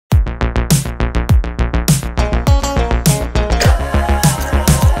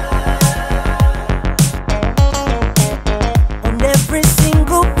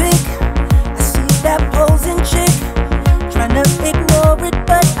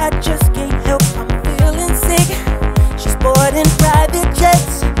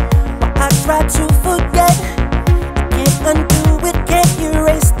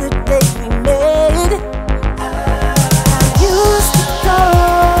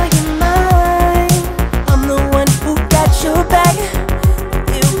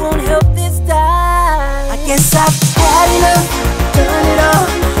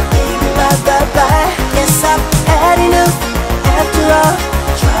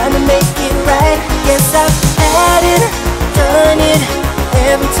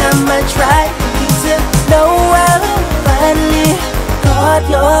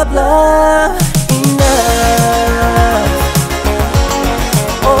love enough.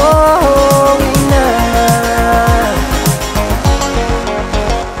 Oh, enough.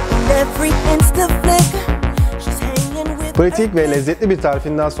 Every insta flick, she's hanging with. Pratik ve lezzetli bir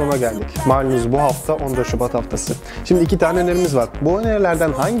tarifinden sonra geldik. Malumunuz bu hafta 14 Şubat haftası. Şimdi 2 tane önerimiz var. Bu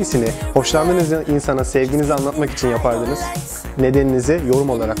önerilerden hangisini hoşlandığınız insana sevginizi anlatmak için yapardınız? Nedeninizi yorum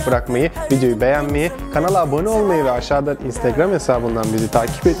olarak bırakmayı, videoyu beğenmeyi, kanala abone olmayı ve aşağıdan Instagram hesabından bizi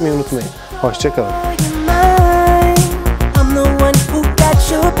takip etmeyi unutmayın. Hoşça kalın.